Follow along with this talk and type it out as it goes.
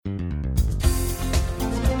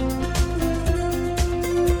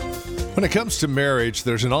When it comes to marriage,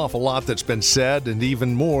 there's an awful lot that's been said and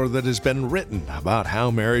even more that has been written about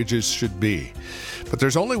how marriages should be. But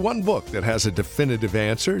there's only one book that has a definitive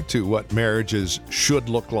answer to what marriages should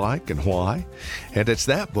look like and why. And it's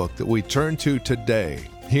that book that we turn to today,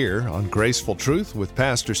 here on Graceful Truth with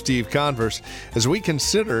Pastor Steve Converse, as we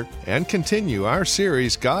consider and continue our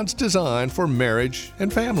series, God's Design for Marriage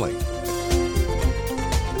and Family.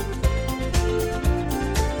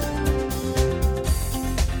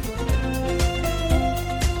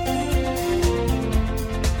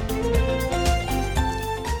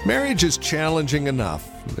 Marriage is challenging enough,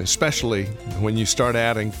 especially when you start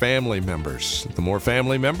adding family members. The more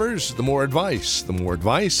family members, the more advice. The more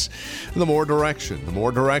advice, the more direction. The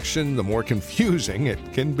more direction, the more confusing it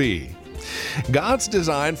can be. God's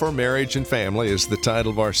Design for Marriage and Family is the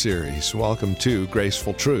title of our series. Welcome to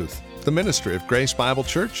Graceful Truth, the ministry of Grace Bible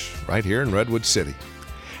Church right here in Redwood City.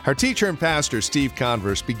 Our teacher and pastor, Steve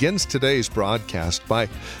Converse, begins today's broadcast by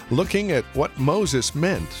looking at what Moses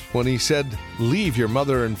meant when he said, "Leave your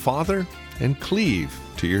mother and father and cleave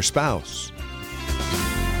to your spouse."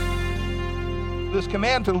 This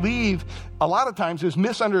command to leave, a lot of times, is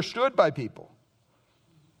misunderstood by people.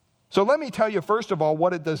 So let me tell you, first of all,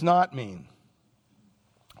 what it does not mean.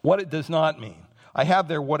 What it does not mean. I have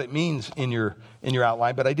there what it means in your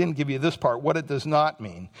outline, but I didn't give you this part, what it does not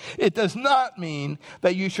mean. It does not mean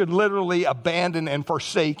that you should literally abandon and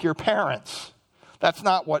forsake your parents. That's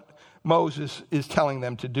not what Moses is telling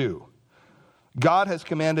them to do. God has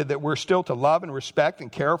commanded that we're still to love and respect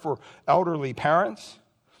and care for elderly parents,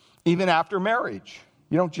 even after marriage.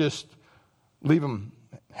 You don't just leave them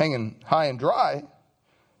hanging high and dry.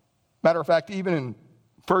 Matter of fact, even in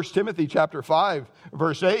 1 Timothy chapter 5,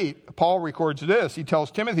 verse 8, Paul records this. He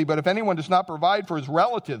tells Timothy, "But if anyone does not provide for his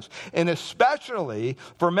relatives, and especially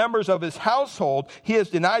for members of his household, he has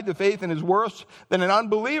denied the faith and is worse than an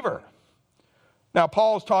unbeliever." Now,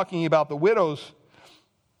 Paul is talking about the widows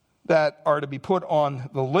that are to be put on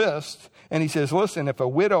the list. And he says, listen, if a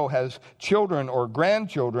widow has children or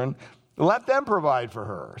grandchildren, let them provide for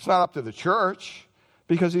her. It's not up to the church.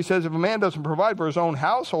 Because he says if a man doesn't provide for his own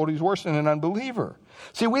household, he's worse than an unbeliever.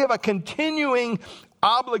 See, we have a continuing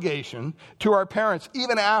obligation to our parents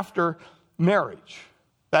even after marriage.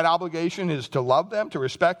 That obligation is to love them, to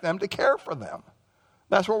respect them, to care for them.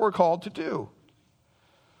 That's what we're called to do.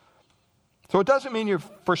 So it doesn't mean you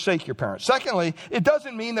forsake your parents. Secondly, it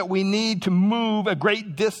doesn't mean that we need to move a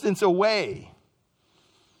great distance away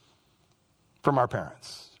from our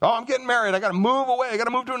parents. Oh, I'm getting married. I got to move away. I got to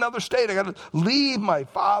move to another state. I got to leave my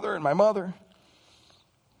father and my mother.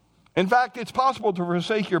 In fact, it's possible to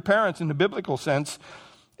forsake your parents in the biblical sense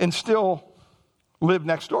and still live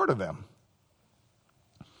next door to them.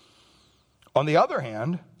 On the other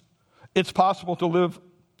hand, it's possible to live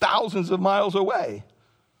thousands of miles away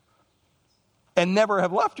and never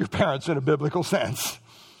have left your parents in a biblical sense.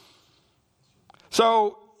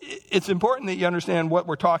 So it's important that you understand what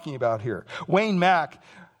we're talking about here. Wayne Mack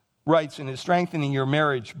writes in his Strengthening Your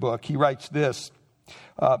Marriage book, he writes this,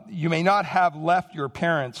 "You may not have left your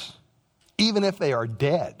parents even if they are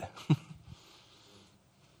dead."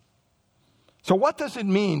 So what does it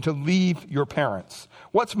mean to leave your parents?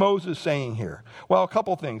 What's Moses saying here? Well, a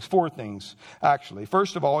couple things, 4 things, actually.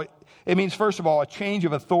 First of all, it means, a change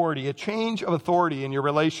of authority in your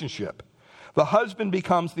relationship. The husband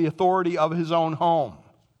becomes the authority of his own home.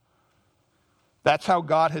 That's how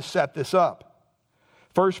God has set this up.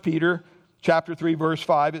 1 Peter chapter 3, verse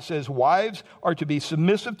 5, it says, "Wives are to be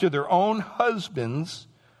submissive to their own husbands."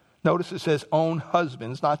 Notice it says own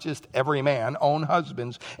husbands, not just every man, own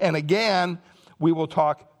husbands. And again, we will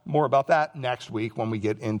talk more about that next week when we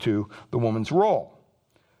get into the woman's role.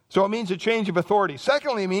 So it means a change of authority.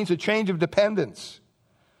 Secondly, it means a change of dependence.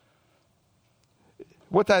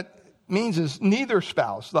 What that means is neither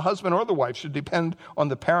spouse, the husband or the wife, should depend on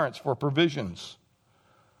the parents for provisions.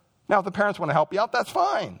 Now, if the parents want to help you out, that's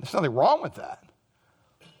fine. There's nothing wrong with that.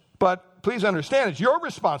 But please understand, it's your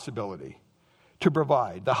responsibility to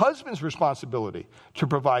provide. The husband's responsibility to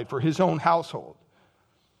provide for his own household.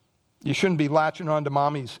 You shouldn't be latching on to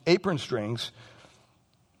mommy's apron strings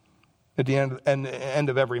at the end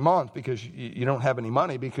of every month because you don't have any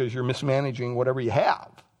money because you're mismanaging whatever you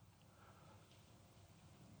have.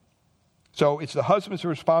 So it's the husband's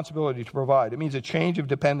responsibility to provide. It means a change of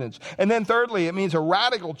dependence. And then thirdly, it means a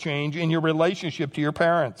radical change in your relationship to your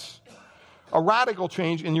parents. A radical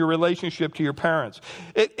change in your relationship to your parents.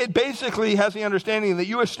 It basically has the understanding that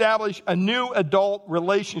you establish a new adult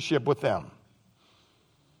relationship with them.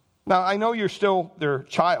 Now, I know you're still their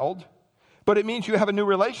child, but it means you have a new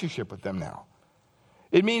relationship with them now.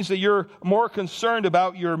 It means that you're more concerned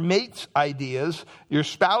about your mate's ideas, your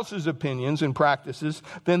spouse's opinions and practices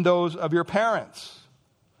than those of your parents.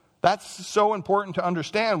 That's so important to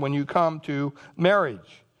understand when you come to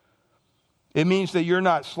marriage. It means that you're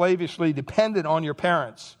not slavishly dependent on your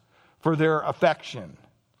parents for their affection,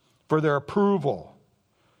 for their approval,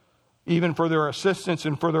 even for their assistance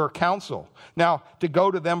and for their counsel. Now, to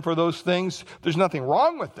go to them for those things, there's nothing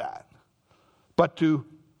wrong with that. But to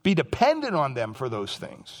be dependent on them for those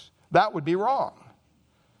things, that would be wrong.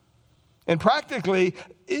 And practically,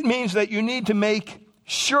 it means that you need to make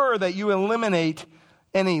sure that you eliminate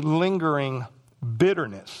any lingering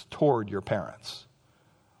bitterness toward your parents.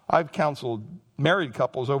 I've counseled married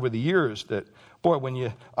couples over the years that, boy, when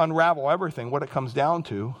you unravel everything, what it comes down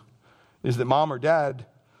to is that mom or dad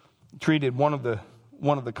treated one of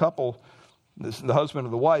the couple, the husband or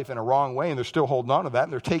the wife, in a wrong way, and they're still holding on to that,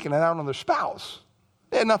 and they're taking it out on their spouse.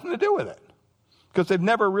 They had nothing to do with it because they've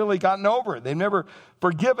never really gotten over it. They've never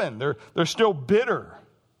forgiven. They're still bitter.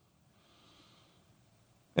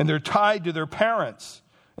 And they're tied to their parents.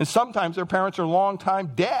 And sometimes their parents are long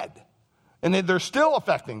time dead. And they're still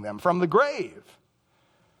affecting them from the grave.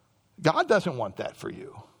 God doesn't want that for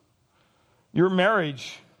you. Your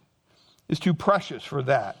marriage is too precious for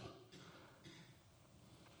that.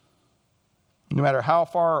 No matter how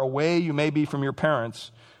far away you may be from your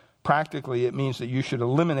parents, practically it means that you should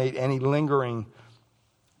eliminate any lingering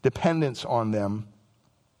dependence on them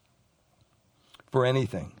for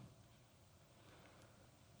anything.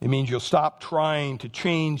 It means you'll stop trying to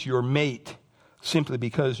change your mate simply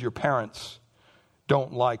because your parents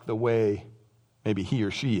don't like the way maybe he or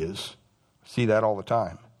she is. I see that all the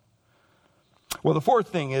time. Well, the fourth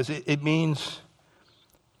thing is it means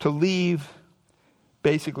to leave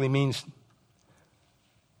basically means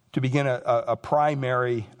to begin a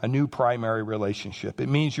new primary relationship. It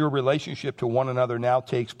means your relationship to one another now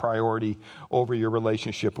takes priority over your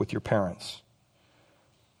relationship with your parents.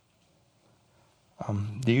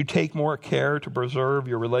 Do you take more care to preserve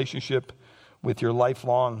your relationship with your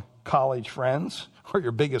lifelong college friends, or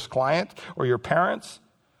your biggest client, or your parents,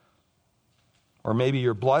 or maybe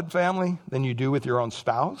your blood family than you do with your own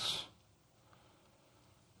spouse?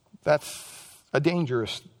 That's a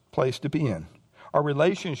dangerous place to be in. Our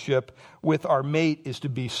relationship with our mate is to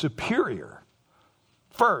be superior,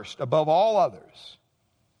 first, above all others.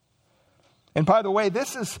 And by the way,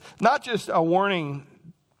 this is not just a warning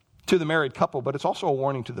to the married couple, but it's also a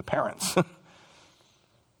warning to the parents.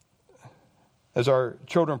 As our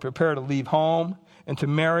children prepare to leave home and to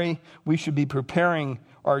marry, we should be preparing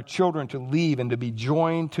our children to leave and to be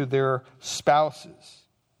joined to their spouses.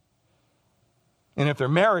 And if they're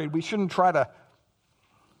married, we shouldn't try to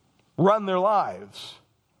run their lives,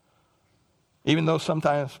 even though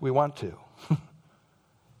sometimes we want to.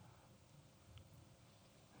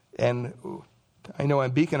 And I know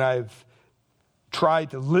in Beacon I've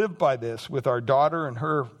tried to live by this with our daughter and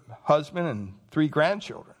her husband and 3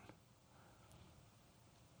 grandchildren.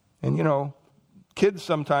 And, kids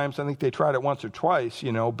sometimes, I think they tried it once or twice,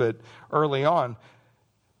 but early on,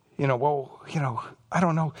 I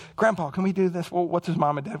don't know. Grandpa, can we do this? Well, what's his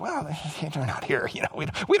mom and dad? Well, they're not here.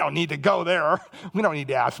 We don't need to go there. We don't need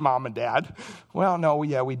to ask mom and dad. Well, no,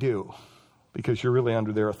 yeah, we do, because you're really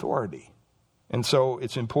under their authority. And so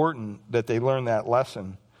it's important that they learn that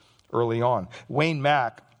lesson early on. Wayne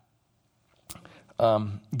Mack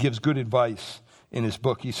gives good advice in his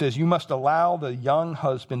book. He says, you must allow the young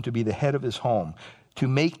husband to be the head of his home, to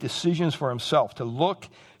make decisions for himself, to look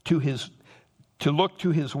to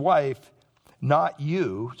his wife, not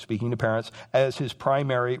you, speaking to parents, as his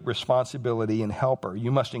primary responsibility and helper.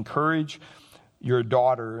 You must encourage your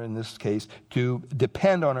daughter, in this case, to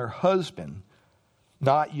depend on her husband,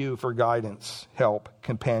 not you, for guidance, help,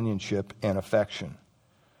 companionship, and affection.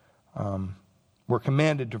 We're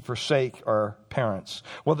commanded to forsake our parents.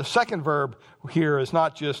 Well, the second verb here is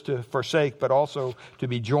not just to forsake, but also to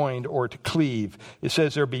be joined or to cleave. It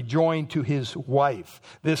says there, be joined to his wife.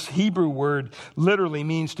 This Hebrew word literally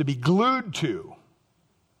means to be glued to.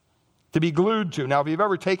 To be glued to. Now, if you've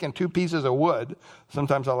ever taken 2 pieces of wood,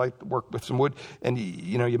 sometimes I like to work with some wood, and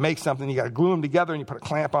you make something, you got to glue them together, and you put a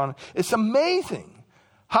clamp on it. It's amazing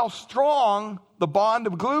how strong the bond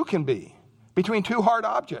of glue can be between 2 hard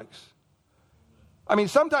objects. I mean,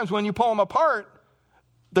 sometimes when you pull them apart,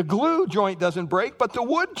 the glue joint doesn't break, but the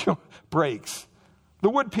wood breaks. The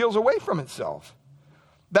wood peels away from itself.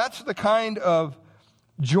 That's the kind of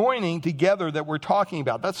joining together that we're talking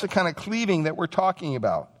about. That's the kind of cleaving that we're talking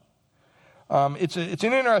about. It's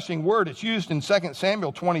an interesting word. It's used in 2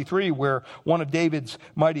 Samuel 23, where one of David's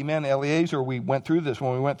mighty men, Eleazar, we went through this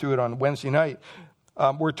when we went through it on Wednesday night.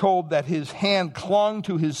 we're told that his hand clung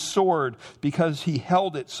to his sword because he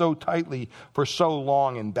held it so tightly for so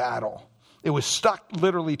long in battle. It was stuck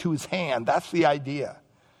literally to his hand. That's the idea.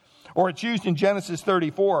 Or it's used in Genesis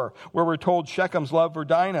 34, where we're told Shechem's love for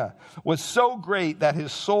Dinah was so great that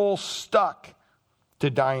his soul stuck to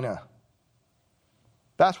Dinah.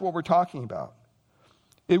 That's what we're talking about.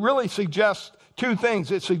 It really suggests two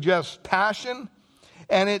things. It suggests passion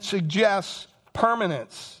and it suggests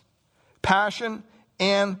permanence. Passion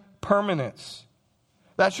and permanence.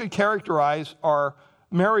 That should characterize our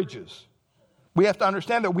marriages. We have to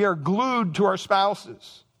understand that we are glued to our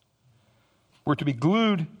spouses. We're to be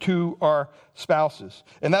glued to our spouses.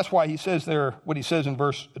 And that's why he says there, what he says in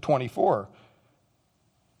verse 24.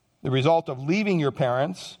 The result of leaving your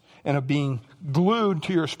parents and of being glued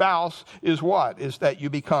to your spouse is what? Is that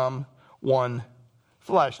you become one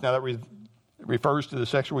flesh. Now that refers to the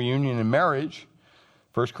sexual union in marriage.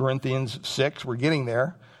 1 Corinthians 6, we're getting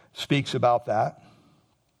there, speaks about that.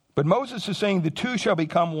 But Moses is saying the two shall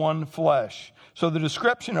become one flesh. So the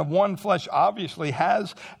description of one flesh obviously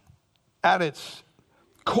has at its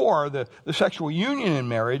core the sexual union in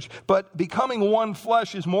marriage, but becoming one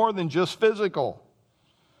flesh is more than just physical.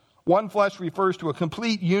 One flesh refers to a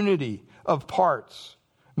complete unity of parts,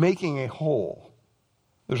 making a whole.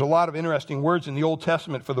 There's a lot of interesting words in the Old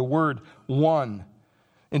Testament for the word one.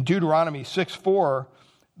 In Deuteronomy 6:4,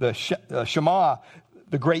 the Shema,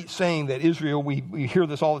 the great saying that Israel, we hear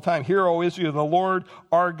this all the time. Hear, O Israel, the Lord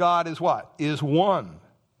our God is what? Is one.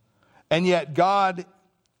 And yet God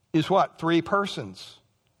is what? Three persons.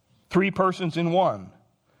 Three persons in one.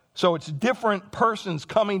 So it's different persons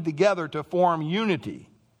coming together to form unity.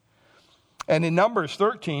 And in Numbers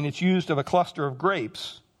 13, it's used of a cluster of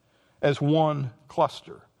grapes as one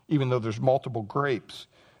cluster, even though there's multiple grapes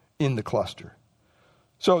in the cluster.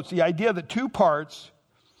 So it's the idea that two parts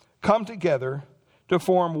come together to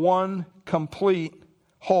form one complete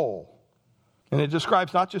whole. And it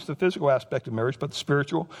describes not just the physical aspect of marriage, but the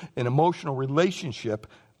spiritual and emotional relationship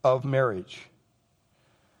of marriage.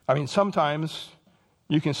 I mean, sometimes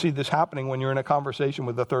you can see this happening when you're in a conversation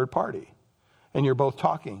with a third party and you're both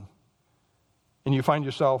talking and you find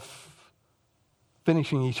yourself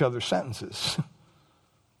finishing each other's sentences.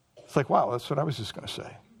 It's like, wow, that's what I was just going to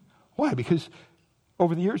say. Why? Because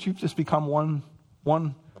over the years, you've just become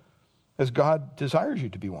one as God desires you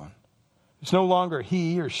to be one. It's no longer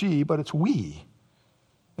he or she, but it's we.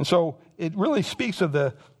 And so it really speaks of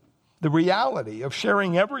the reality of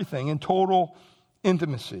sharing everything in total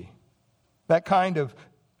intimacy. That kind of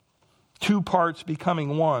two parts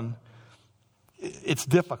becoming one, it's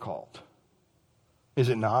difficult, is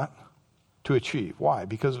it not, to achieve? Why?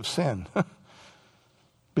 Because of sin.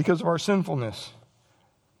 Because of our sinfulness.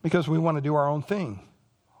 Because we want to do our own thing.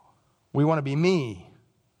 We want to be me,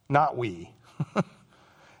 not we.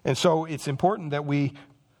 And so it's important that we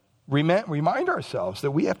remind ourselves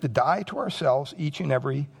that we have to die to ourselves each and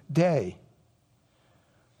every day.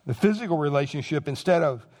 The physical relationship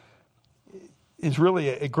is really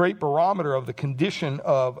a great barometer of the condition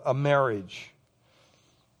of a marriage.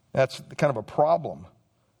 That's kind of a problem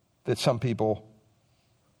that some people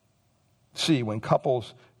see when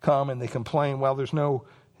couples come and they complain, well, there's no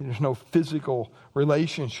physical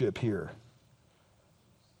relationship here.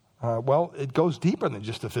 Well, it goes deeper than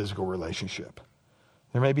just a physical relationship.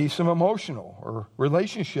 There may be some emotional or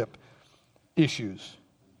relationship issues.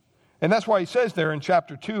 And that's why he says there in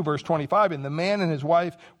chapter 2, verse 25, and the man and his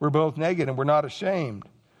wife were both naked and were not ashamed.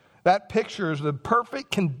 That pictures the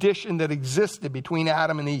perfect condition that existed between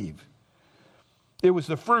Adam and Eve. It was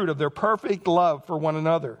the fruit of their perfect love for one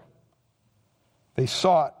another. They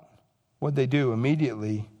sought, what they do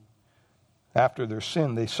immediately after their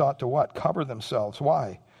sin, they sought to what? Cover themselves.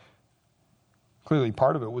 Why? Clearly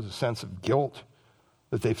part of it was a sense of guilt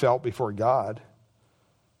that they felt before God.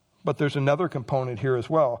 But there's another component here as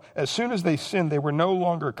well. As soon as they sinned, they were no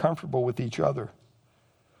longer comfortable with each other.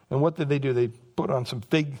 And what did? They put on some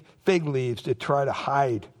fig leaves to try to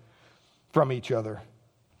hide from each other.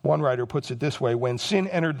 One writer puts it this way: when sin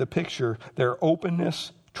entered the picture, their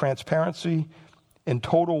openness, transparency, and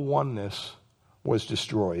total oneness was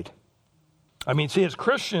destroyed. I mean, see, as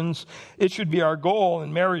Christians, it should be our goal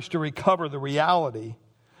in marriage to recover the reality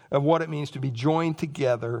of what it means to be joined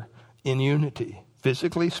together in unity,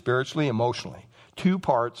 physically, spiritually, emotionally. Two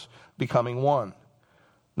parts becoming one.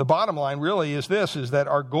 The bottom line really is this, is that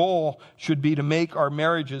our goal should be to make our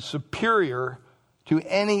marriages superior to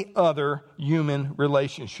any other human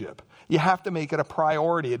relationship. You have to make it a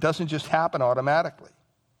priority. It doesn't just happen automatically.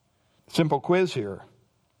 Simple quiz here.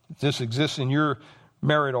 This exists in your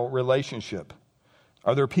marital relationship.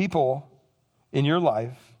 Are there people in your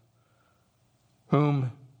life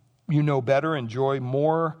whom you know better, enjoy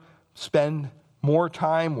more, spend more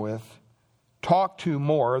time with, talk to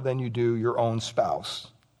more than you do your own spouse?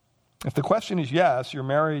 If the question is yes, your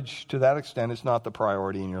marriage to that extent is not the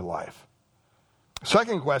priority in your life.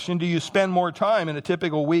 Second question, do you spend more time in a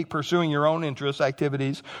typical week pursuing your own interests,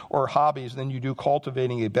 activities, or hobbies than you do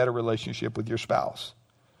cultivating a better relationship with your spouse?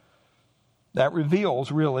 That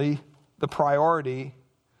reveals really the priority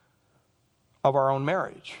of our own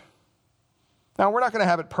marriage. Now, we're not going to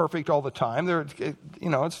have it perfect all the time.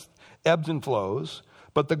 It's ebbs and flows.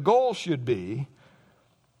 But the goal should be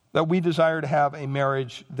that we desire to have a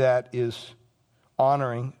marriage that is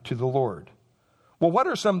honoring to the Lord. Well, what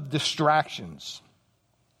are some distractions?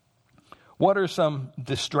 What are some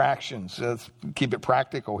distractions? Let's keep it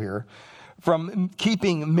practical here. From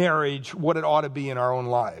keeping marriage what it ought to be in our own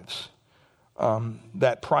lives.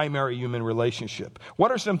 That primary human relationship.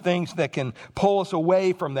 What are some things that can pull us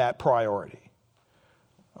away from that priority?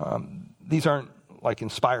 These aren't like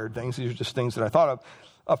inspired things. These are just things that I thought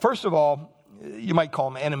of. First of all, you might call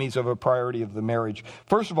them enemies of a priority of the marriage.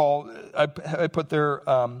 First of all, I put there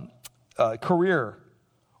career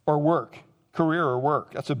or work. Career or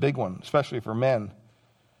work. That's a big one, especially for men.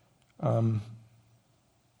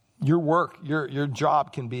 Your work, your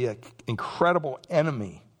job can be an incredible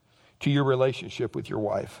enemy to your relationship with your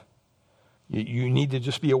wife. You need to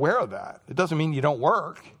just be aware of that. It doesn't mean you don't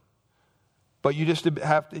work, but you just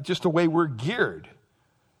have it's just the way we're geared.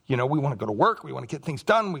 We want to go to work, we want to get things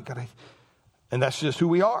done, and that's just who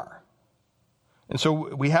we are. And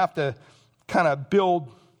so we have to kind of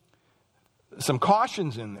build some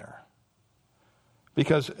cautions in there,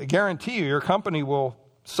 because I guarantee you, your company will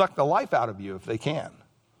suck the life out of you if they can.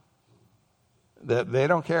 They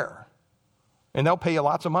don't care. And they'll pay you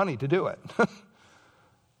lots of money to do it.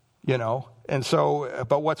 And so,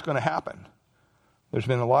 but what's going to happen? There's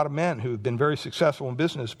been a lot of men who've been very successful in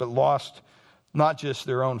business, but lost not just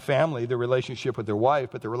their own family, their relationship with their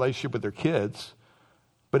wife, but their relationship with their kids.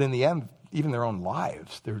 But in the end, even their own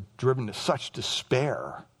lives. They're driven to such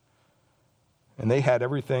despair. And they had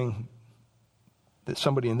everything that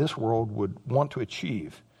somebody in this world would want to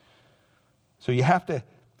achieve. So you have to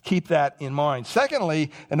keep that in mind.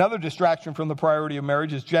 Secondly, another distraction from the priority of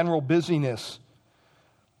marriage is general busyness.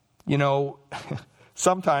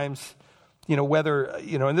 Sometimes, whether,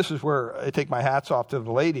 and this is where I take my hats off to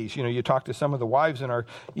the ladies. You talk to some of the wives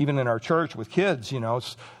even in our church with kids,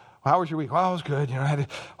 it's, how was your week? Well, it was good. I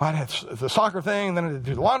had the soccer thing, and then I had to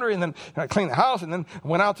do the laundry, and then I cleaned the house, and then I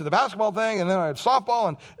went out to the basketball thing, and then I had softball,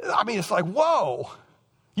 and it's like, whoa,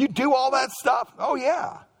 you do all that stuff? Oh,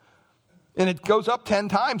 yeah. And it goes up 10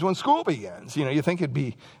 times when school begins. You think it'd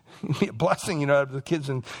be a blessing, to have the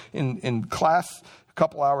kids in class a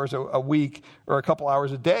couple hours a week or a couple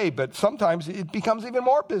hours a day, but sometimes it becomes even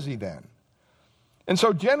more busy then. And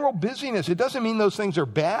so general busyness, it doesn't mean those things are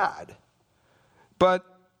bad, but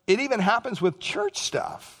it even happens with church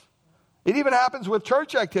stuff. It even happens with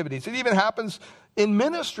church activities. It even happens in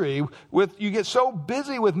ministry. You get so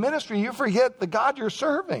busy with ministry, you forget the God you're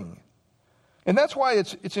serving. And that's why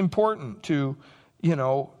it's important to,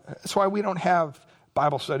 that's why we don't have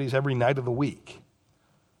Bible studies every night of the week.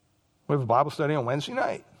 We have a Bible study on Wednesday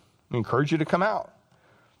night. We encourage you to come out.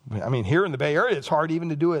 Here in the Bay Area, it's hard even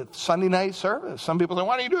to do a Sunday night service. Some people say,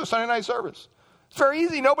 why don't you do a Sunday night service? It's very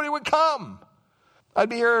easy. Nobody would come. I'd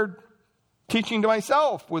be here teaching to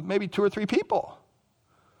myself with maybe 2 or 3 people.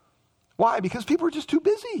 Why? Because people are just too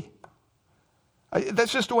busy.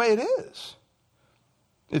 That's just the way it is.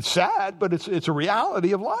 It's sad, but it's a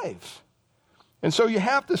reality of life. And so you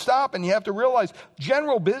have to stop and you have to realize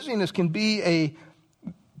general busyness can be a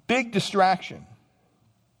big distraction.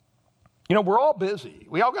 We're all busy.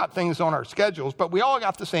 We all got things on our schedules, but we all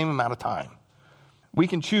got the same amount of time. We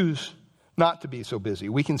can choose not to be so busy.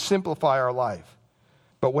 We can simplify our life.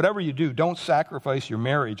 But whatever you do, don't sacrifice your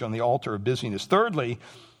marriage on the altar of busyness. Thirdly,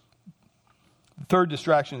 the third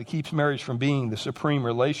distraction that keeps marriage from being the supreme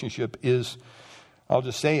relationship is, I'll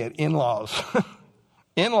just say it, in-laws.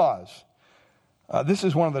 In-laws. This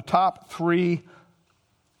is one of the top 3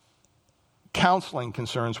 counseling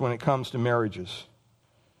concerns when it comes to marriages.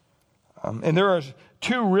 And there are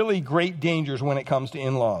 2 really great dangers when it comes to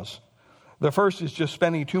in-laws. The first is just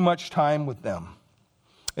spending too much time with them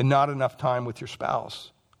and not enough time with your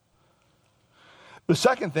spouse. The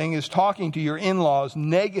second thing is talking to your in-laws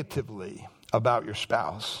negatively about your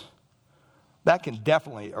spouse. That can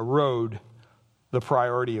definitely erode the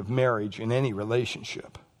priority of marriage in any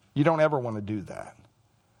relationship. You don't ever want to do that.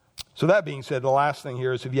 So that being said, the last thing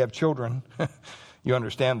here is if you have children, you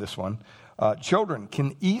understand this one. Children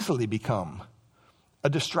can easily become a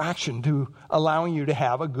distraction to allowing you to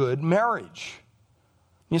have a good marriage.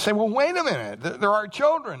 You say, well, wait a minute. They're our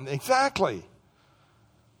children. Exactly.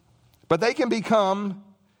 But they can become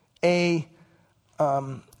a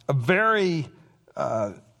very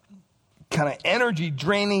kind of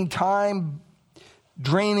energy-draining,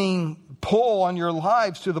 time-draining pull on your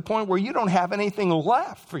lives to the point where you don't have anything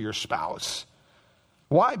left for your spouse.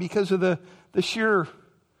 Why? Because of the sheer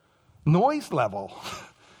noise level.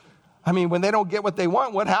 I mean, when they don't get what they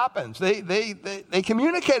want, what happens? They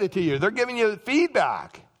communicate it to you. They're giving you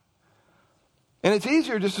feedback. And it's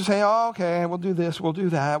easier just to say, oh, okay, we'll do this, we'll do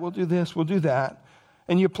that, we'll do this, we'll do that.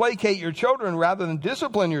 And you placate your children rather than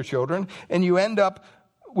discipline your children, and you end up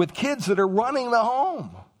with kids that are running the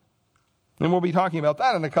home. And we'll be talking about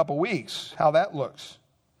that in a couple weeks, how that looks.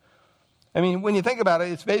 I mean, when you think about it,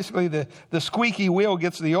 it's basically the squeaky wheel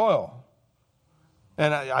gets the oil.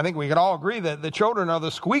 And I think we could all agree that the children are the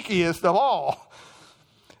squeakiest of all.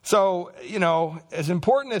 So, as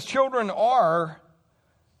important as children are,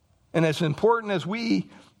 and as important as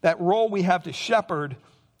that role we have to shepherd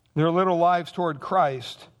their little lives toward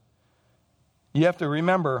Christ, you have to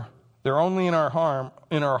remember they're only in our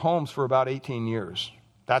homes for about 18 years.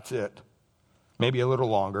 That's it. Maybe a little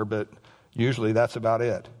longer, but usually that's about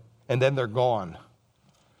it. And then they're gone.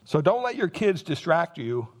 So don't let your kids distract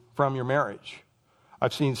you from your marriage.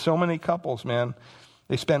 I've seen so many couples, man,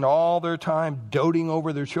 they spend all their time doting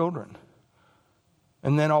over their children.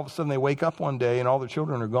 And then all of a sudden they wake up one day and all their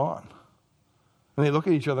children are gone. And they look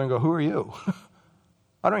at each other and go, who are you?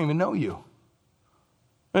 I don't even know you.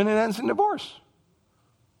 And it ends in divorce.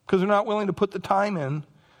 Because they're not willing to put the time in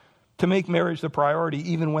to make marriage the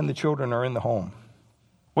priority even when the children are in the home.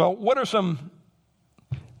 Well, what are some,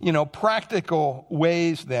 practical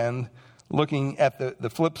ways then, looking at the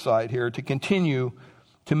flip side here, to continue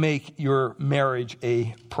to make your marriage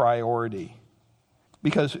a priority?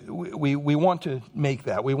 Because we want to make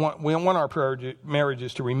that. We want our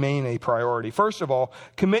marriages to remain a priority. First of all,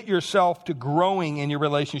 commit yourself to growing in your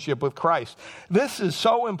relationship with Christ. This is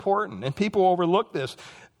so important, and people overlook this.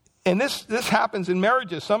 And this happens in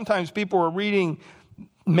marriages. Sometimes people are reading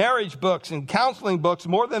marriage books and counseling books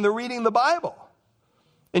more than they're reading the Bible.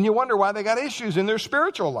 And you wonder why they got issues in their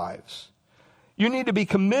spiritual lives. You need to be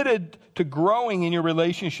committed to growing in your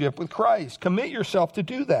relationship with Christ. Commit yourself to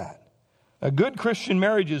do that. A good Christian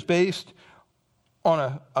marriage is based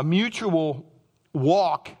on a mutual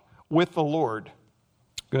walk with the Lord.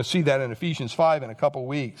 We're going to see that in Ephesians 5 in a couple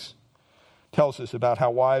weeks. It tells us about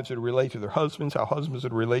how wives are to relate to their husbands, how husbands are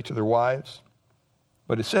to relate to their wives.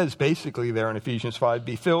 But it says basically there in Ephesians 5,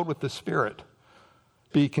 be filled with the Spirit.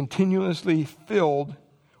 Be continuously filled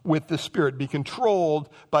with the Spirit. Be controlled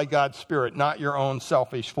by God's Spirit, not your own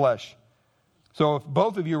selfish flesh. So if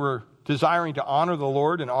both of you are desiring to honor the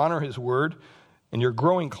Lord and honor His Word, and you're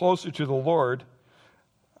growing closer to the Lord,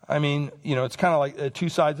 I mean, it's kind of like two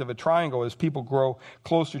sides of a triangle. As people grow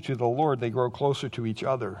closer to the Lord, they grow closer to each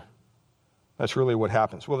other. That's really what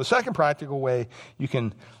happens. Well, the second practical way you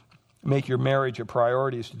can make your marriage a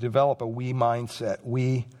priority is to develop a we mindset.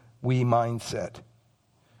 We mindset.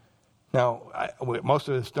 Now, most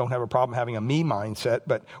of us don't have a problem having a me mindset,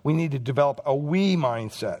 but we need to develop a we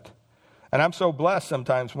mindset. And I'm so blessed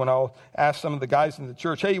sometimes when I'll ask some of the guys in the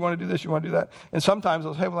church, hey, you want to do this, you want to do that? And sometimes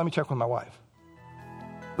I'll say, well, let me check with my wife.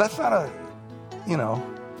 That's not a,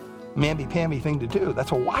 mamby-pamby thing to do.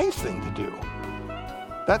 That's a wise thing to do.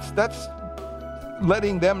 That's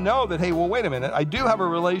letting them know that, hey, well, wait a minute. I do have a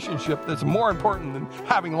relationship that's more important than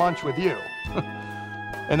having lunch with you.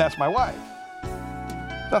 And that's my wife.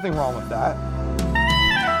 Nothing wrong with that.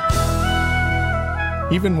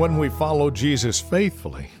 Even when we follow Jesus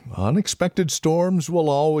faithfully, unexpected storms will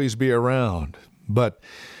always be around. But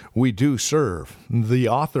we do serve the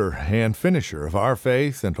author and finisher of our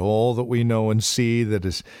faith and all that we know and see that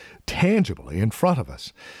is tangibly in front of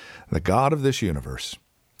us, the God of this universe.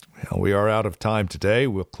 Well, we are out of time today.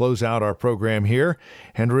 We'll close out our program here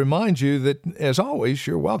and remind you that, as always,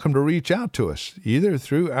 you're welcome to reach out to us, either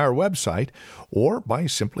through our website or by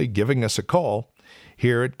simply giving us a call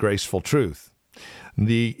here at Graceful Truth.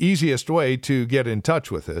 The easiest way to get in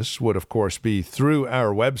touch with us would, of course, be through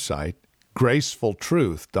our website,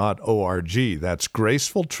 gracefultruth.org. That's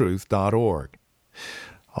gracefultruth.org.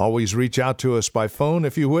 Always reach out to us by phone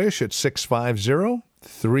if you wish at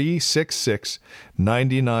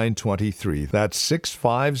 650-366-9923. That's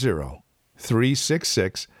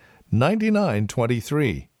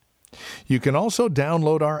 650-366-9923. You can also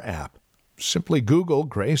download our app. Simply Google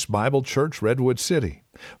Grace Bible Church Redwood City,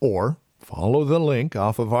 or follow the link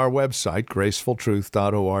off of our website,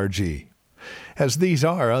 gracefultruth.org. As these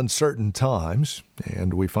are uncertain times,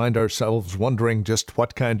 and we find ourselves wondering just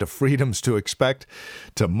what kind of freedoms to expect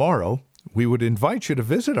tomorrow, we would invite you to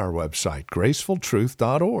visit our website,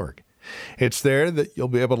 gracefultruth.org. It's there that you'll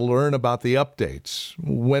be able to learn about the updates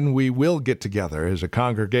when we will get together as a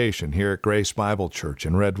congregation here at Grace Bible Church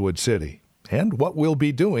in Redwood City, and what we'll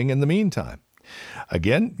be doing in the meantime.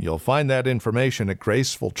 Again, you'll find that information at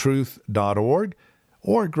gracefultruth.org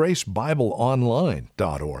or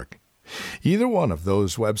gracebibleonline.org. Either one of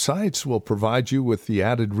those websites will provide you with the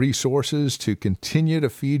added resources to continue to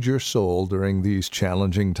feed your soul during these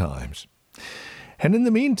challenging times. And in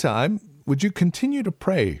the meantime, would you continue to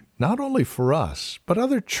pray not only for us, but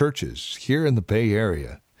other churches here in the Bay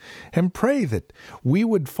Area, and pray that we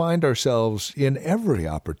would find ourselves in every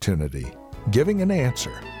opportunity giving an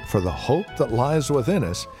answer for the hope that lies within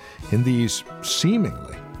us in these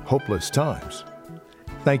seemingly hopeless times.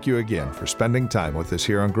 Thank you again for spending time with us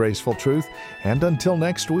here on Graceful Truth, and until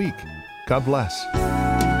next week, God bless.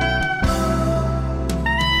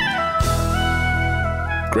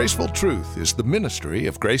 Graceful Truth is the ministry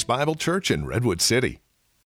of Grace Bible Church in Redwood City.